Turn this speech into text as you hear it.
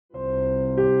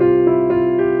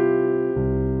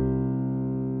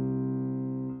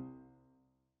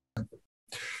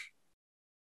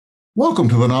Welcome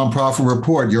to the Nonprofit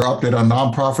Report, your update on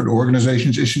nonprofit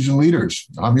organizations, issues, and leaders.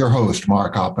 I'm your host,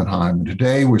 Mark Oppenheim, and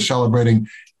today we're celebrating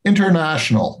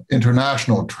International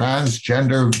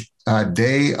Transgender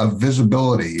Day of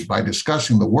Visibility by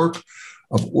discussing the work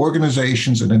of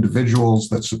organizations and individuals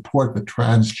that support the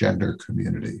transgender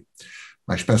community.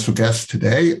 My special guests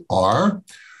today are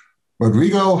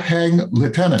Rodrigo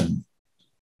Heng-Lehtinen,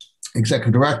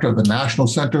 Executive Director of the National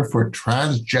Center for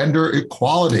Transgender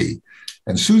Equality,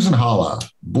 and Susan Halla,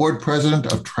 Board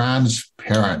President of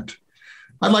Transparent.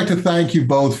 I'd like to thank you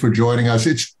both for joining us.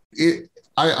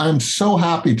 I'm so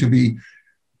happy to be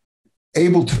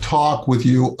able to talk with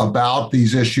you about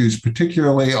these issues,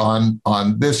 particularly on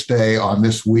this day, on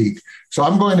this week. So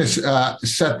I'm going to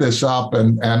set this up,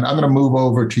 and I'm going to move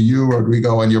over to you,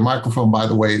 Rodrigo, and your microphone, by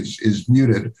the way, is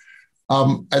muted.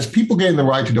 As people gain the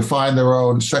right to define their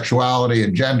own sexuality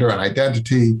and gender and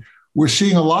identity, we're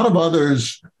seeing a lot of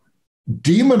others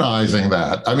demonizing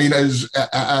that. I mean, as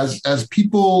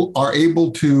people are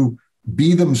able to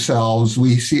be themselves,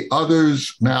 we see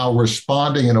others now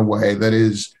responding in a way that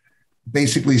is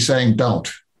basically saying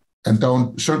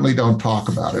certainly don't talk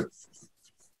about it.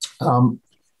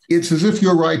 It's as if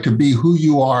your right to be who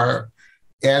you are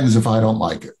ends if I don't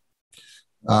like it.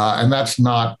 And that's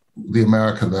not the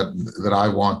America that I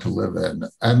want to live in.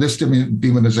 And this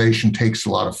demonization takes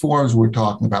a lot of forms. We're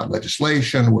talking about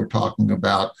legislation. We're talking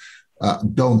about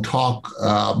don't talk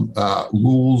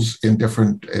rules in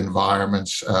different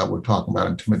environments. We're talking about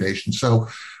intimidation. So,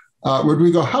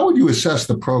 Rodrigo, how would you assess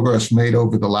the progress made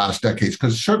over the last decades?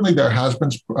 Because certainly there has been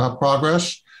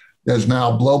progress. There's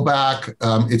now blowback.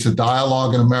 It's a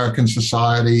dialogue in American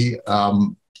society.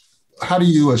 How do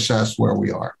you assess where we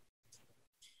are?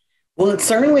 Well, it's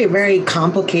certainly a very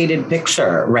complicated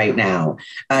picture right now.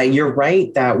 You're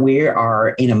right that we are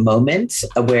in a moment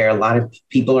where a lot of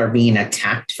people are being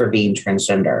attacked for being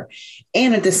transgender.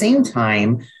 And at the same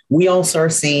time, we also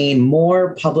are seeing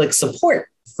more public support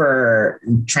for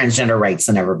transgender rights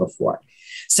than ever before.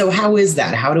 So how is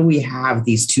that? How do we have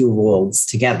these two worlds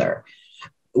together?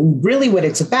 Really what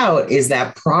it's about is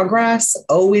that progress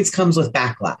always comes with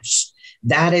backlash.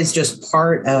 That is just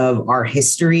part of our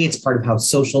history. It's part of how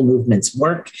social movements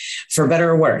work, for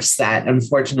better or worse, that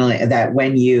unfortunately, that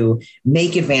when you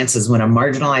make advances, when a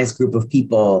marginalized group of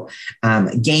people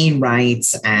gain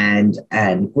rights and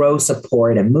grow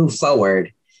support and move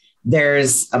forward,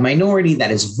 there's a minority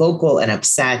that is vocal and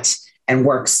upset and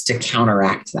works to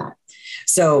counteract that.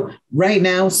 So right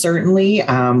now, certainly,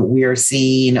 we are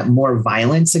seeing more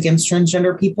violence against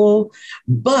transgender people,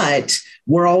 but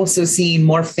we're also seeing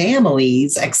more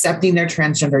families accepting their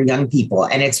transgender young people.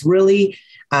 And it's really,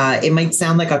 it might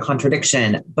sound like a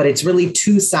contradiction, but it's really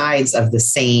two sides of the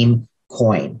same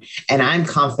coin. And I'm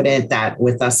confident that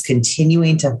with us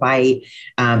continuing to fight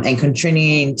and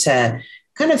continuing to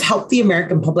kind of help the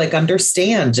American public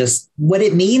understand just what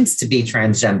it means to be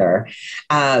transgender,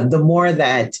 the more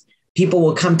that people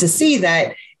will come to see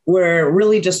that we're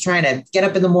really just trying to get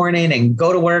up in the morning and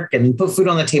go to work and put food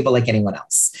on the table like anyone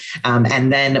else.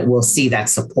 And then we'll see that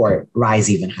support rise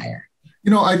even higher.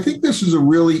 You know, I think this is a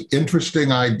really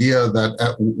interesting idea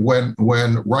that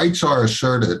when rights are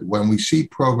asserted, when we see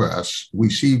progress, we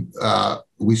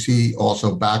see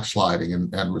also backsliding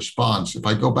and response. If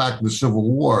I go back to the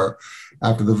Civil War,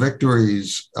 after the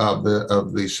victories of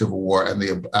the Civil War and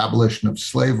the abolition of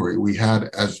slavery, we had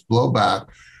as blowback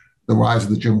the rise of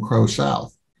the Jim Crow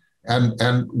South.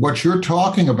 And what you're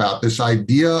talking about, this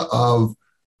idea of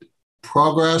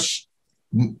progress,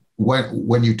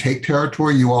 when you take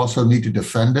territory, you also need to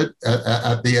defend it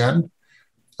at the end.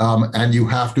 And you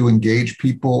have to engage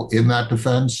people in that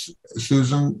defense.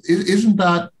 Susan, isn't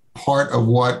that part of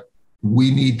what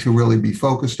we need to really be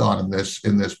focused on in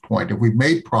this point? If we've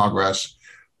made progress,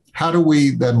 how do we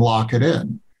then lock it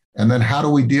in? And then how do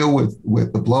we deal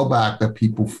with the blowback that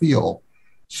people feel,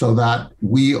 so that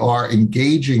we are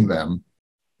engaging them?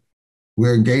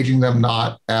 We're engaging them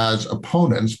not as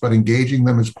opponents, but engaging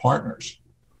them as partners.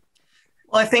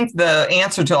 Well, I think the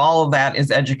answer to all of that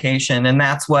is education. And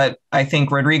that's what I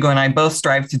think Rodrigo and I both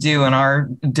strive to do in our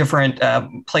different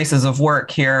places of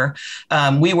work here.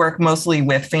 We work mostly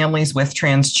with families with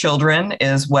trans children,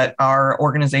 is what our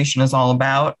organization is all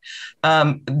about.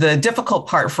 The difficult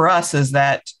part for us is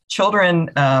that children,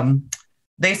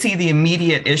 they see the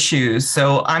immediate issues.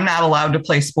 So I'm not allowed to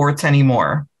play sports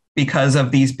anymore because of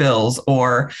these bills,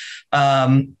 or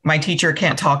my teacher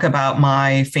can't talk about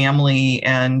my family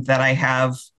and that I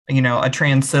have, a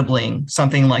trans sibling,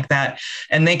 something like that.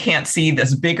 And they can't see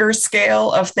this bigger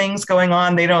scale of things going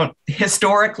on. They don't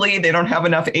have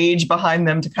enough age behind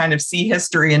them to kind of see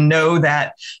history and know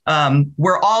that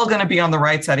we're all going to be on the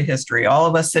right side of history. All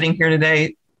of us sitting here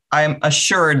today, I'm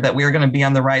assured that we're going to be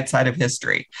on the right side of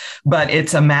history. But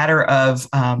it's a matter of,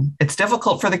 it's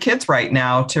difficult for the kids right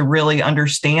now to really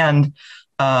understand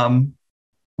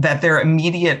that their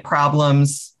immediate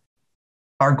problems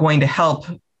are going to help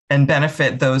and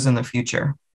benefit those in the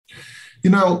future.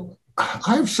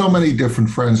 I have so many different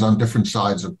friends on different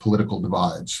sides of political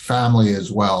divides, family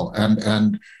as well,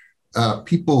 and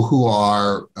people who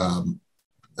are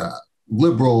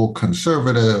liberal,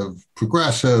 conservative,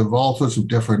 progressive, all sorts of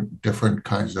different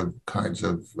kinds of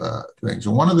things.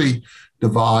 And one of the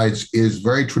divides is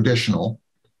very traditional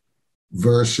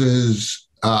versus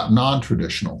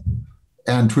non-traditional.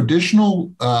 And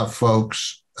traditional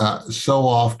folks so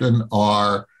often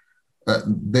are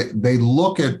they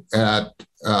look at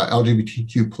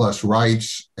LGBTQ plus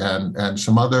rights and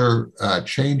some other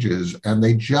changes, and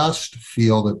they just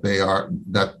feel that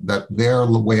that their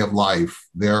way of life,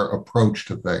 their approach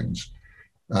to things,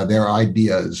 their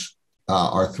ideas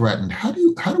are threatened. How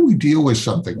do we deal with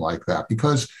something like that?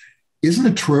 Because isn't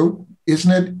it true?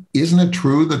 Isn't it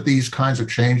true that these kinds of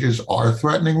changes are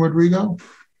threatening, Rodrigo?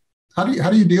 How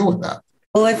do you deal with that?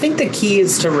 Well, I think the key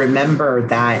is to remember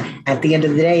that at the end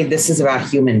of the day, this is about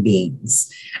human beings.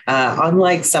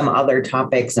 Unlike some other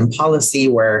topics in policy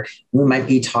where we might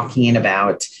be talking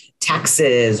about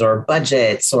taxes or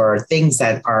budgets or things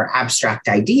that are abstract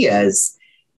ideas,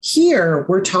 here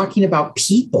we're talking about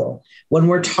people. When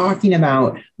we're talking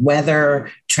about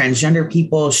whether transgender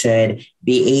people should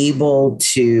be able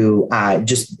to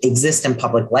just exist in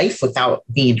public life without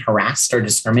being harassed or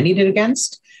discriminated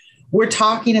against, we're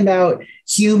talking about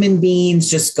human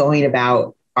beings just going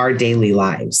about our daily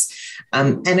lives.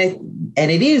 And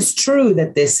it is true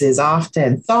that this is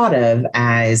often thought of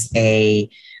as a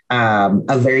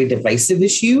very divisive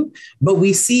issue, but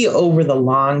we see over the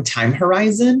long time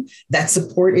horizon that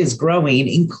support is growing,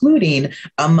 including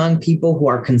among people who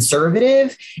are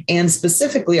conservative and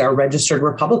specifically are registered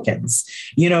Republicans.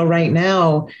 Right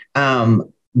now,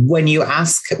 when you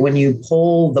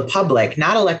poll the public,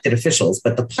 not elected officials,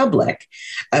 but the public,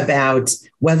 about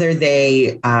whether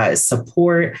they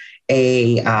support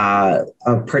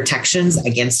protections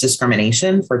against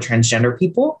discrimination for transgender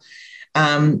people,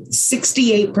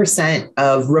 68%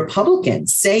 of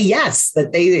Republicans say yes,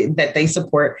 that they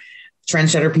support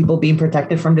transgender people being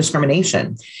protected from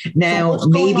discrimination. Now, so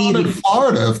maybe in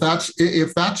Florida,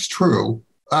 if that's true,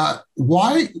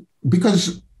 why?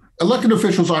 Because elected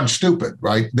officials aren't stupid,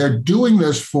 right? They're doing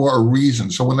this for a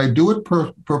reason. So when they do it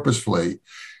purposefully,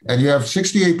 and you have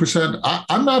 68%,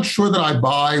 I'm not sure that I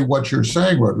buy what you're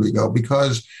saying, Rodrigo,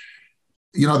 because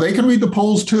they can read the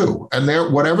polls too, and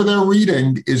whatever they're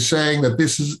reading is saying that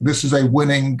this is a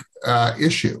winning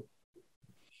issue.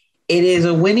 It is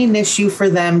a winning issue for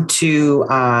them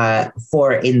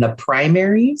for in the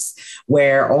primaries,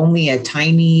 where only a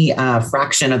tiny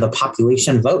fraction of the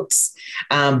population votes.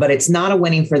 But it's not a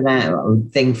winning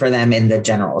thing for them in the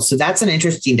general. So that's an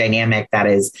interesting dynamic that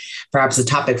is perhaps a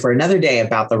topic for another day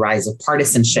about the rise of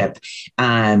partisanship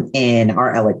in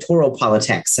our electoral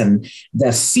politics and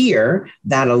the fear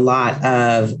that a lot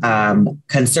of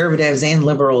conservatives and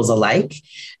liberals alike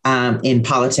in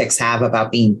politics have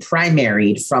about being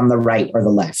primaried from the right or the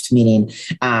left, meaning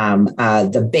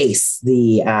the base,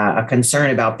 a concern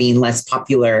about being less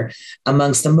popular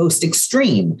amongst the most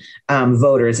extreme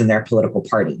voters in their political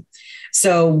party.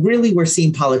 So really, we're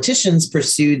seeing politicians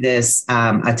pursue this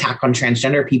attack on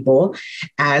transgender people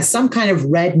as some kind of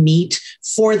red meat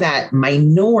for that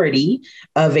minority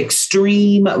of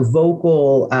extreme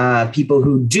vocal people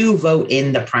who do vote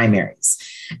in the primaries.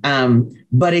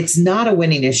 But it's not a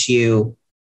winning issue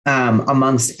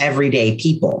amongst everyday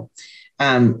people.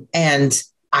 And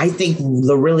I think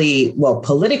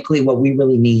politically, what we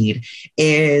really need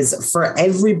is for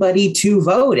everybody to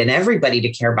vote and everybody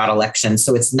to care about elections.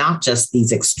 So it's not just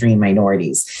these extreme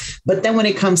minorities. But then when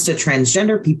it comes to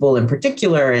transgender people in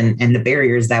particular and the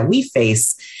barriers that we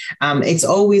face, it's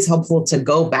always helpful to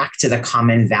go back to the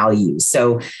common values.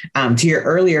 So to your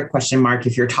earlier question, Mark,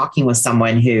 if you're talking with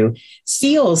someone who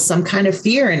feels some kind of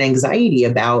fear and anxiety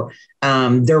about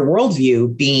their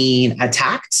worldview being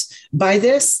attacked by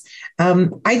this,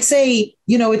 I'd say,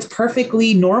 it's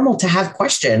perfectly normal to have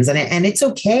questions, and it's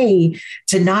okay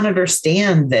to not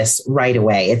understand this right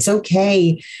away. It's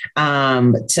okay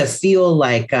to feel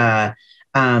like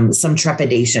some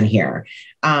trepidation here.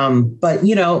 But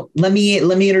let me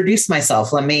introduce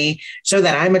myself. Let me show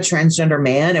that I'm a transgender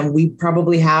man, and we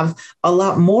probably have a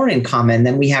lot more in common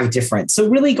than we have different. So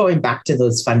really going back to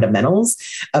those fundamentals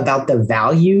about the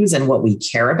values and what we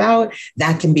care about,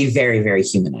 that can be very, very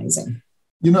humanizing.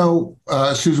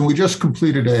 Susan, we just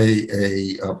completed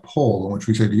a poll in which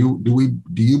we said, do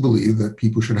you believe that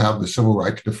people should have the civil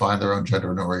right to define their own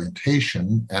gender and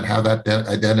orientation and have that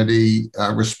identity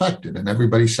respected? And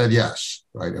everybody said yes,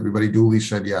 right? Everybody duly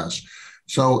said yes.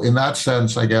 So in that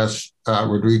sense, I guess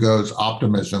Rodrigo's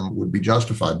optimism would be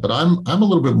justified. But I'm a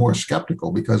little bit more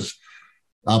skeptical because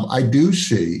I do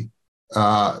see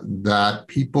that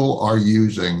people are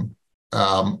using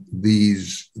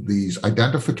these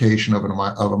identification of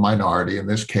a minority, in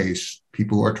this case,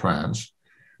 people who are trans,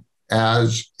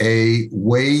 as a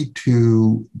way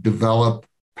to develop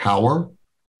power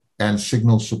and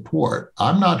signal support.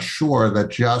 I'm not sure that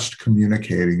just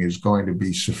communicating is going to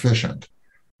be sufficient.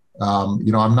 I'm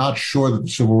not sure that the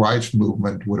civil rights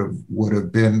movement would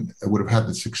have had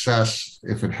the success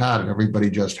if it had, and everybody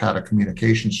just had a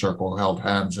communication circle, held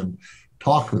hands, and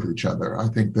talked with each other. I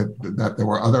think that there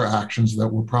were other actions that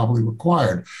were probably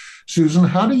required. Susan,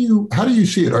 how do you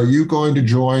see it? Are you going to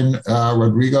join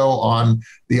Rodrigo on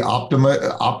the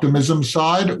optimism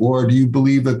side, or do you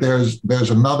believe that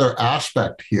there's another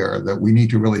aspect here that we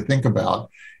need to really think about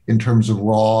in terms of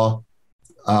raw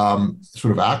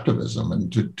sort of activism,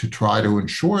 and to try to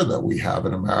ensure that we have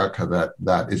an America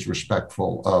that is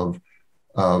respectful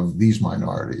of these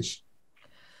minorities?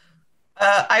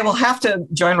 I will have to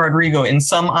join Rodrigo in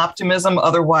some optimism.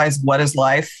 Otherwise, what is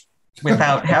life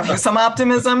without having some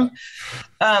optimism?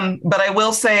 But I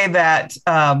will say that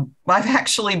I've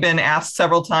actually been asked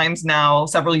several times now,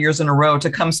 several years in a row,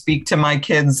 to come speak to my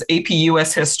kids' AP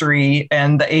US history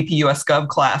and the AP US Gov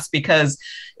class, because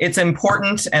it's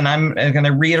important. And I'm going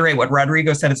to reiterate what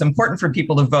Rodrigo said. It's important for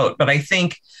people to vote. But I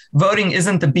think voting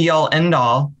isn't the be all end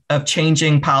all of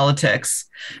changing politics.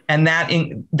 And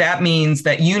that means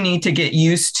that you need to get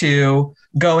used to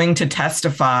going to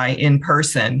testify in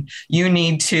person. You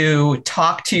need to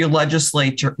talk to your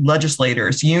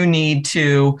legislators. You need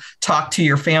to talk to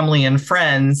your family and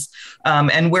friends.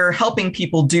 And we're helping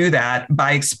people do that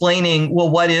by explaining, well,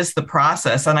 what is the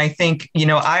process? And I think,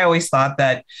 I always thought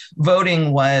that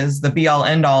voting was the be all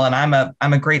end all, and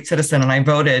I'm a great citizen and I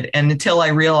voted. And until I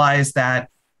realized that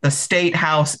the state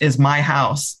house is my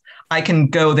house, I can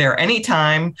go there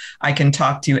anytime. I can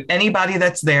talk to anybody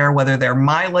that's there, whether they're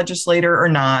my legislator or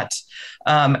not.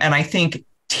 And I think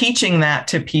teaching that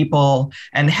to people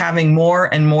and having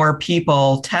more and more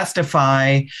people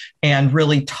testify and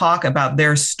really talk about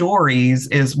their stories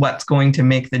is what's going to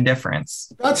make the difference.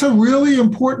 That's a really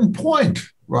important point,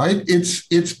 right?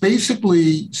 It's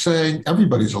basically saying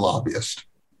everybody's a lobbyist.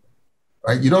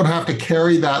 Right? You don't have to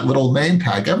carry that little name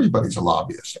tag. Everybody's a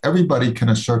lobbyist. Everybody can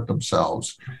assert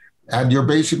themselves. And you're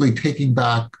basically taking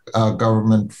back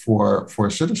government for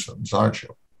citizens, aren't you?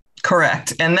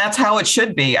 Correct. And that's how it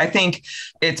should be. I think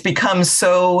it's become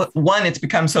so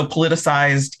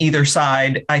politicized either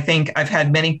side. I think I've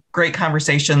had many great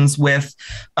conversations with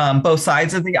both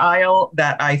sides of the aisle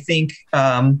that I think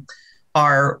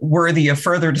are worthy of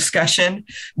further discussion.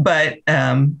 But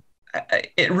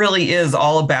it really is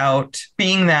all about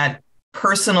being that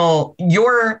personal,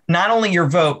 not only your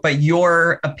vote, but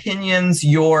your opinions,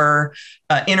 your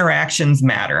interactions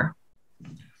matter.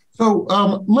 So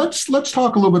let's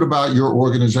talk a little bit about your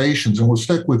organizations, and we'll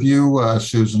stick with you,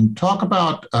 Susan. Talk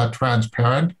about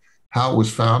Transparent, how it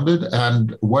was founded,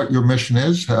 and what your mission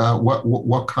is.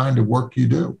 What kind of work do you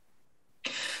do?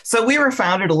 So we were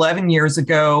founded 11 years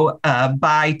ago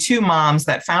by two moms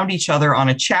that found each other on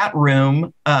a chat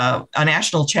room, a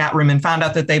national chat room, and found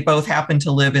out that they both happened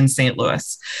to live in St.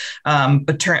 Louis,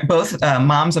 both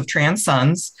moms of trans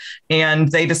sons.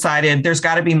 And they decided there's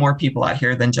got to be more people out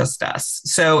here than just us.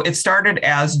 So it started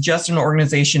as just an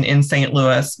organization in St.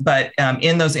 Louis, but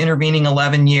in those intervening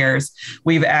 11 years,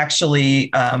 we've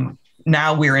actually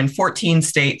now we're in 14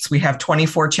 states. We have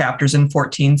 24 chapters in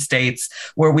 14 states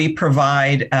where we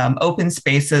provide open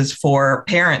spaces for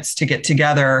parents to get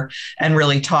together and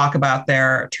really talk about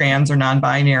their trans or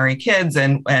non-binary kids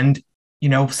and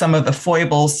some of the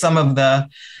foibles, some of the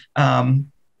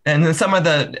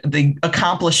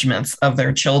accomplishments of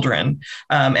their children.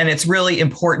 And it's really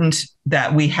important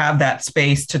that we have that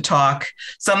space to talk.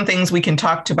 Some things we can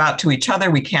talk about to each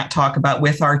other, we can't talk about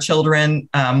with our children.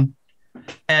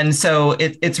 And so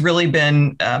it's really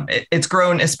been, it's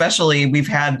grown, especially we've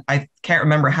had, can't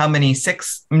remember how many,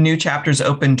 6 new chapters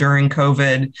opened during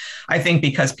COVID. I think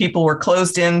because people were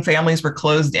closed in, families were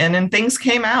closed in, and things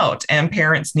came out and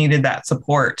parents needed that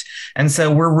support. And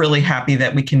so we're really happy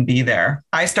that we can be there.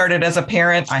 I started as a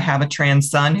parent. I have a trans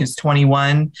son who's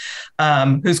 21,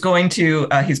 he's going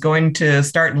to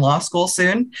start in law school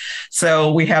soon.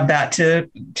 So we have that to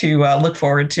look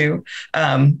forward to.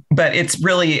 But it's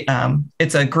really,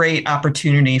 it's a great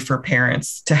opportunity for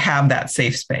parents to have that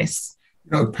safe space.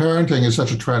 Parenting is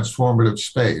such a transformative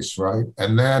space, right?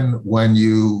 And then when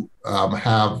you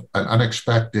have an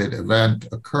unexpected event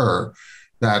occur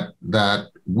that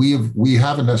we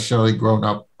haven't necessarily grown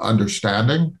up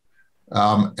understanding,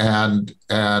 and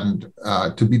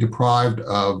to be deprived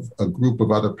of a group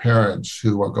of other parents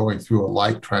who are going through a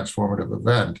like transformative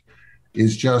event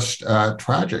is just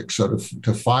tragic. So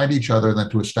to find each other and then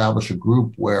to establish a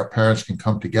group where parents can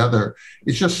come together,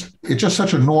 it's just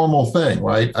such a normal thing,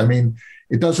 right? I mean,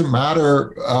 it doesn't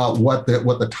matter what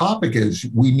the topic is.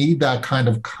 We need that kind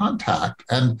of contact.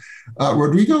 And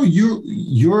Rodrigo,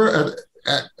 you're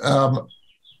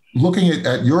looking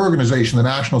at your organization, the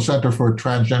National Center for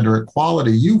Transgender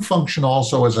Equality. You function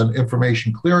also as an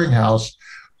information clearinghouse,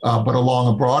 but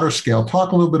along a broader scale.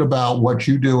 Talk a little bit about what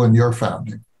you do and your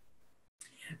founding.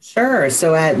 Sure.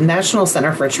 So at National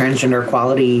Center for Transgender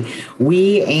Equality,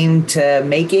 we aim to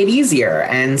make it easier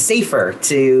and safer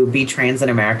to be trans in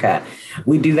America.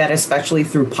 We do that especially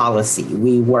through policy.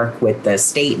 We work with the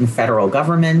state and federal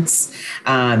governments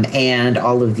and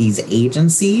all of these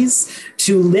agencies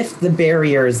to lift the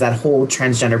barriers that hold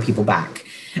transgender people back.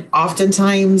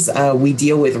 Oftentimes, we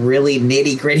deal with really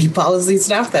nitty-gritty policy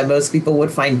stuff that most people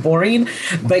would find boring.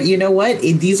 But you know what?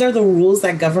 These are the rules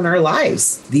that govern our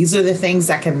lives. These are the things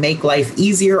that can make life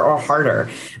easier or harder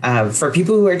for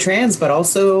people who are trans, but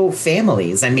also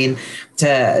families. I mean,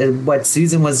 what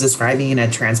Susan was describing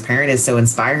in Transparent is so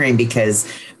inspiring because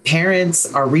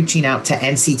parents are reaching out to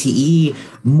NCTE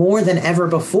more than ever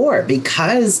before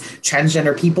because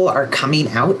transgender people are coming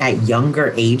out at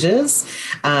younger ages.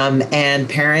 And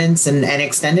parents and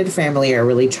extended family are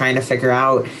really trying to figure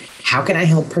out, how can I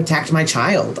help protect my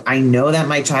child? I know that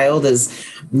my child is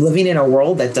living in a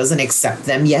world that doesn't accept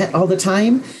them yet all the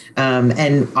time.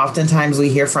 And oftentimes we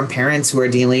hear from parents who are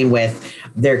dealing with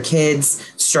their kids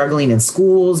struggling in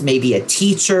schools. Maybe a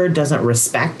teacher doesn't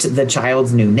respect the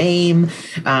child's new name.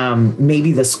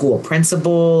 Maybe the school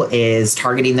principal is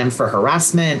targeting them for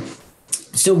harassment.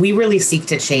 So we really seek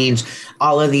to change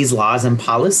all of these laws and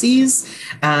policies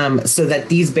so that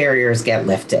these barriers get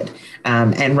lifted.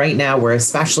 And right now, we're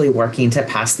especially working to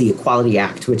pass the Equality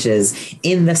Act, which is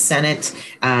in the Senate.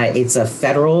 It's a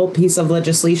federal piece of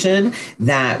legislation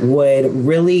that would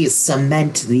really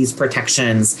cement these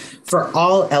protections for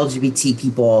all LGBT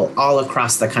people all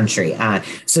across the country.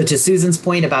 So to Susan's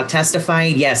point about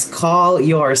testifying, yes, call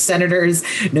your senators.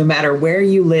 No matter where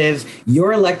you live,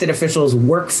 your elected officials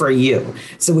work for you.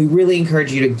 So we really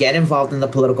encourage you to get involved in the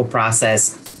political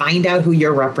process, find out who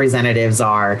your representatives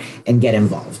are, and get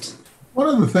involved. One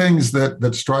of the things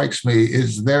that strikes me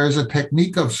is there is a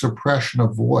technique of suppression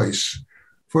of voice.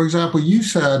 For example, you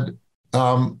said,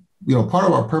 part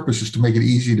of our purpose is to make it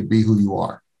easy to be who you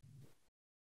are,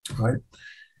 right?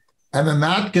 And then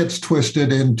that gets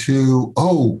twisted into,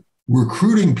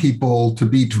 recruiting people to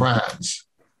be trans,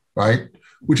 right?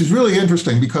 Which is really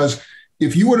interesting because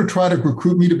if you were to try to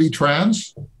recruit me to be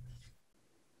trans,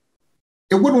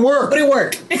 it wouldn't work. Wouldn't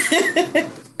work.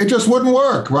 It just wouldn't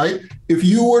work, right? If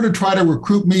you were to try to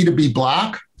recruit me to be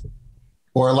Black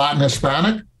or Latin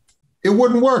Hispanic, it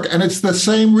wouldn't work. And it's the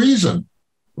same reason,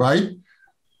 right?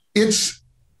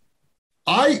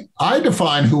 I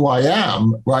define who I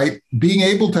am, right? Being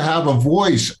able to have a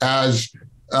voice as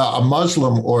a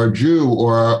Muslim or a Jew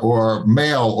or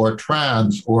male or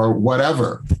trans or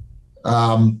whatever.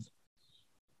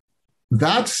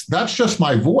 That's just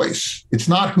my voice. It's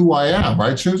not who I am,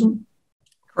 right, Susan?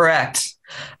 Correct.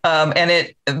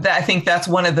 I think that's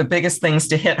one of the biggest things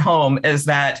to hit home is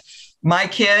that my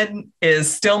kid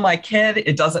is still my kid.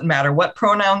 It doesn't matter what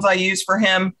pronouns I use for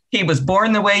him. He was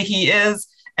born the way he is,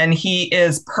 and he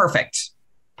is perfect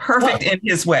in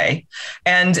his way.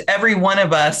 And every one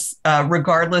of us,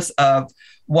 regardless of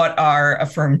what our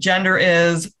affirmed gender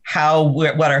is,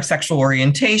 what our sexual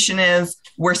orientation is,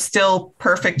 we're still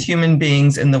perfect human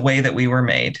beings in the way that we were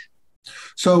made.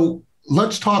 So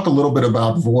let's talk a little bit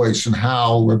about voice and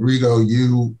how, Rodrigo,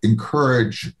 you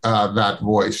encourage that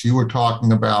voice. You were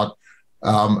talking about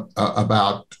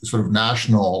sort of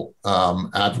national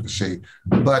advocacy,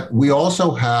 but we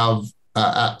also have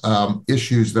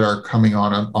issues that are coming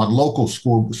on local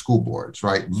school boards,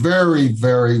 right? Very,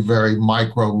 very, very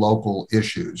micro local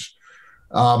issues.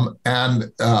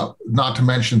 and not to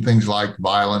mention things like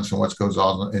violence and what goes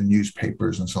on in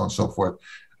newspapers and so on and so forth.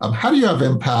 How do you have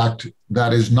impact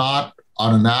that is not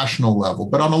on a national level,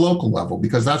 but on a local level?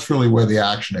 Because that's really where the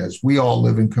action is. We all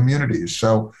live in communities.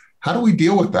 So how do we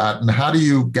deal with that? And how do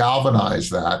you galvanize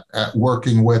that at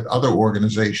working with other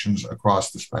organizations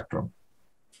across the spectrum?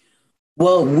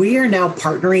 Well, we are now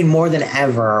partnering more than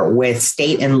ever with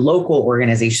state and local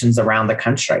organizations around the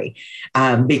country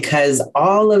because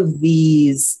all of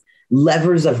these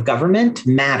levers of government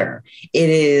matter. It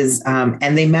is,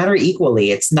 and they matter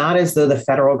equally. It's not as though the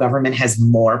federal government has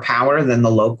more power than the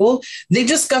local. They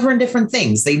just govern different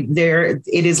things. It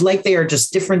is like they are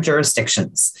just different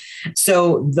jurisdictions.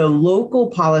 So the local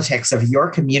politics of your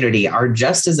community are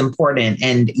just as important,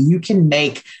 and you can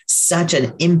make such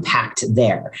an impact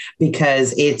there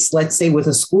because it's, let's say with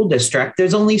a school district,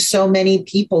 there's only so many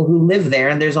people who live there,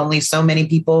 and there's only so many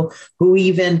people who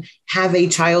even have a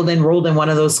child enrolled in one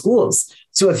of those schools.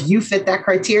 So if you fit that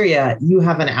criteria, you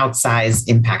have an outsized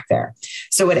impact there.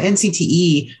 So at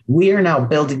NCTE, we are now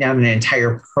building out an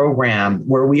entire program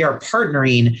where we are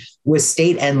partnering with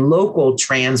state and local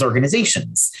trans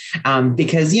organizations.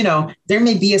 Because, there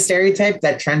may be a stereotype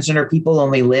that transgender people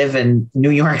only live in New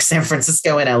York, San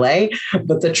Francisco, and LA,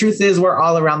 but the truth is we're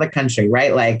all around the country,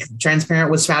 right? Like Transparent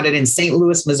was founded in St.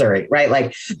 Louis, Missouri,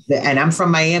 right? And I'm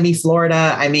from Miami,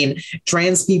 Florida. I mean,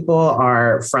 trans people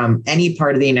are from any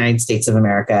part of the United States of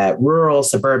America, rural,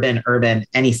 suburban, urban,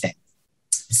 anything.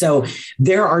 So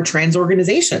there are trans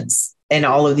organizations in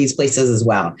all of these places as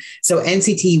well. So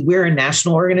NCT, we're a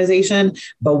national organization,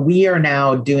 but we are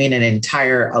now doing an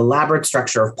entire elaborate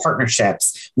structure of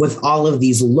partnerships with all of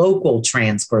these local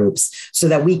trans groups so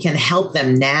that we can help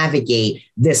them navigate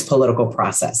this political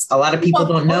process. A lot of people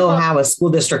don't know how a school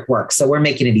district works, so we're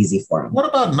making it easy for them. What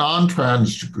about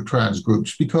non-trans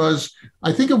groups? Because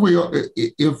I think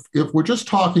if we're just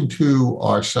talking to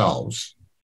ourselves,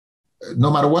 no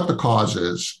matter what the cause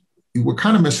is, we're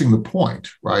kind of missing the point,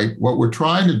 right? What we're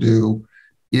trying to do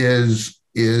is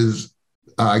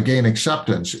gain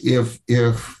acceptance. If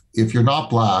you're not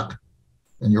Black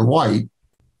and you're white,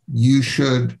 you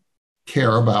should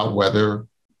care about whether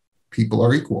people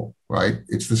are equal, right?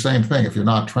 It's the same thing. If you're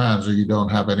not trans or you don't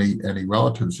have any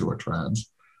relatives who are trans,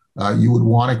 you would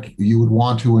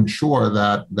want to ensure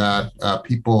that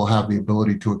people have the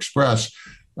ability to express.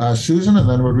 Susan and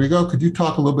then Rodrigo, could you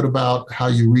talk a little bit about how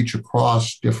you reach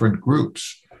across different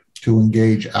groups to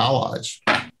engage allies?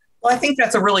 Well, I think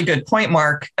that's a really good point,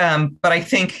 Mark. But I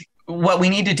think what we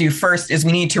need to do first is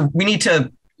we need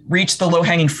to reach the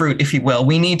low-hanging fruit, if you will.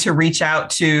 We need to reach out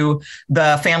to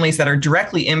the families that are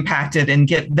directly impacted and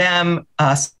get them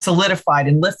solidified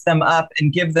and lift them up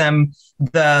and give them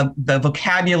the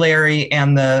vocabulary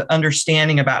and the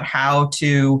understanding about how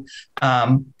to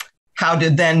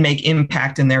then make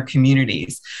impact in their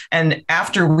communities. And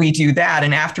after we do that,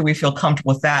 and after we feel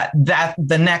comfortable with that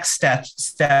the next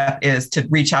step is to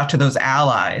reach out to those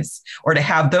allies, or to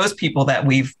have those people that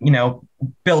we've,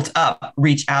 built up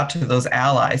reach out to those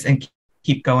allies and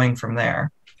keep going from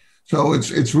there. So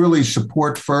it's really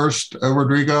support first,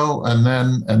 Rodrigo, and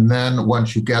then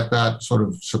once you get that sort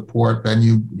of support, then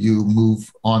you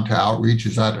move on to outreach.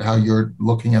 Is that how you're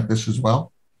looking at this as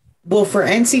well? Well, for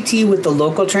NCT with the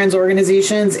local trans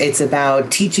organizations, it's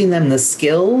about teaching them the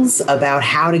skills about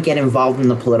how to get involved in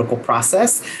the political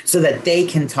process so that they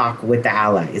can talk with the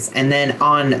allies. And then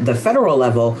on the federal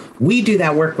level, we do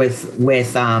that work with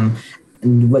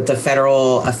the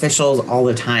federal officials all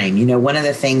the time. One of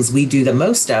the things we do the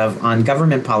most of on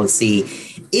government policy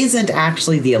isn't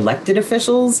actually the elected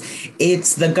officials.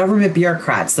 It's the government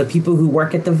bureaucrats, the people who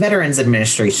work at the Veterans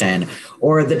Administration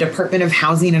or the Department of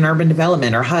Housing and Urban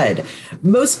Development, or HUD.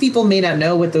 Most people may not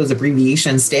know what those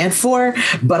abbreviations stand for,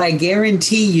 but I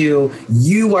guarantee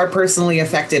you are personally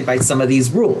affected by some of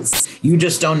these rules. You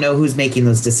just don't know who's making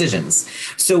those decisions.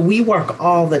 So we work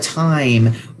all the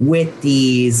time with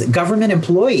these government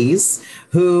employees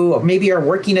who maybe are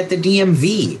working at the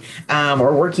DMV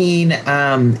or working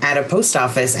at a post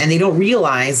office, and they don't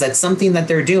realize that something that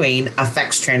they're doing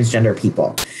affects transgender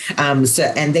people.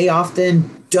 And they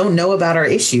often don't know about our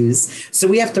issues. So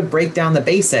we have to break down the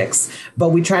basics, but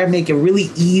we try to make it really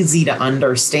easy to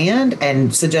understand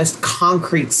and suggest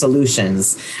concrete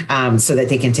solutions so that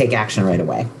they can take action right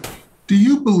away. Do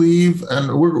you believe,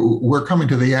 and we're coming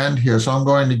to the end here, so I'm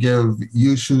going to give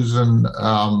you, Susan,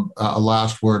 a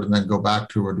last word and then go back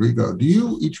to Rodrigo. Do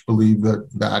you each believe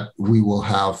that we will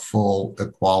have full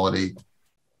equality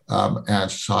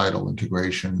and societal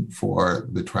integration for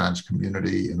the trans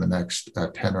community in the next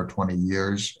 10 or 20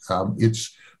 years?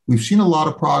 We've seen a lot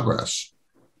of progress,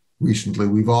 recently,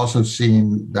 we've also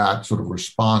seen that sort of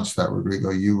response that,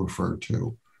 Rodrigo, you referred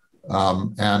to.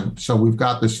 And so we've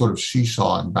got this sort of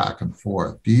seesawing back and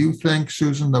forth. Do you think,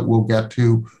 Susan, that we'll get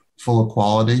to full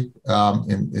equality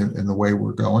in the way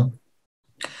we're going?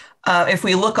 If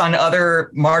we look on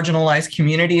other marginalized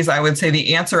communities, I would say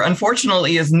the answer,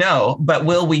 unfortunately, is no. But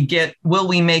will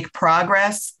we make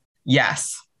progress?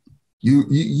 Yes.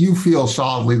 You feel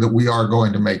solidly that we are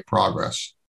going to make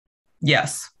progress?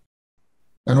 Yes.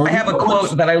 And Rodrigo, I have a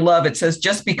quote that I love. It says,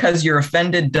 "Just because you're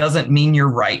offended doesn't mean you're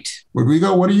right."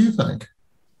 Rodrigo, what do you think?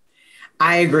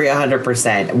 I agree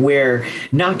 100%. We're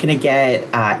not going to get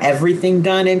everything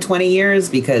done in 20 years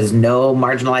because no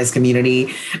marginalized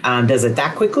community does it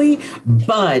that quickly,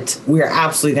 but we're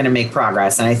absolutely going to make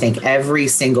progress. And I think every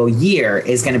single year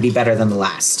is going to be better than the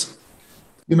last.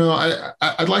 You know,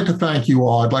 I'd like to thank you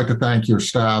all. I'd like to thank your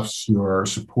staffs, your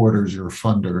supporters, your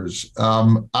funders.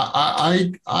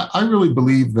 I really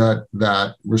believe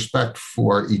that respect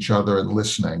for each other and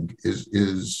listening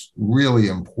is really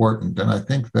important. And I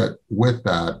think that with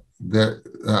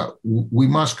that we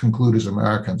must conclude as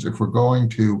Americans, if we're going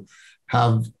to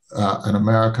have an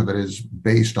America that is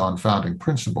based on founding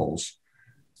principles,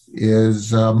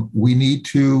 is we need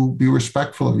to be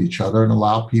respectful of each other and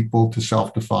allow people to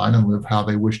self-define and live how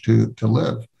they wish to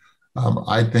live.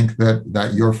 I think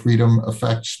that your freedom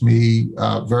affects me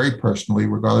very personally,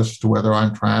 regardless as to whether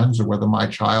I'm trans or whether my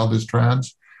child is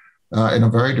trans, in a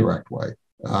very direct way.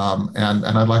 And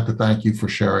I'd like to thank you for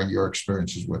sharing your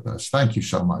experiences with us. Thank you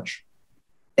so much.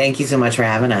 Thank you so much for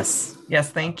having us. Yes,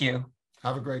 thank you.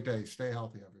 Have a great day. Stay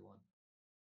healthy, everyone.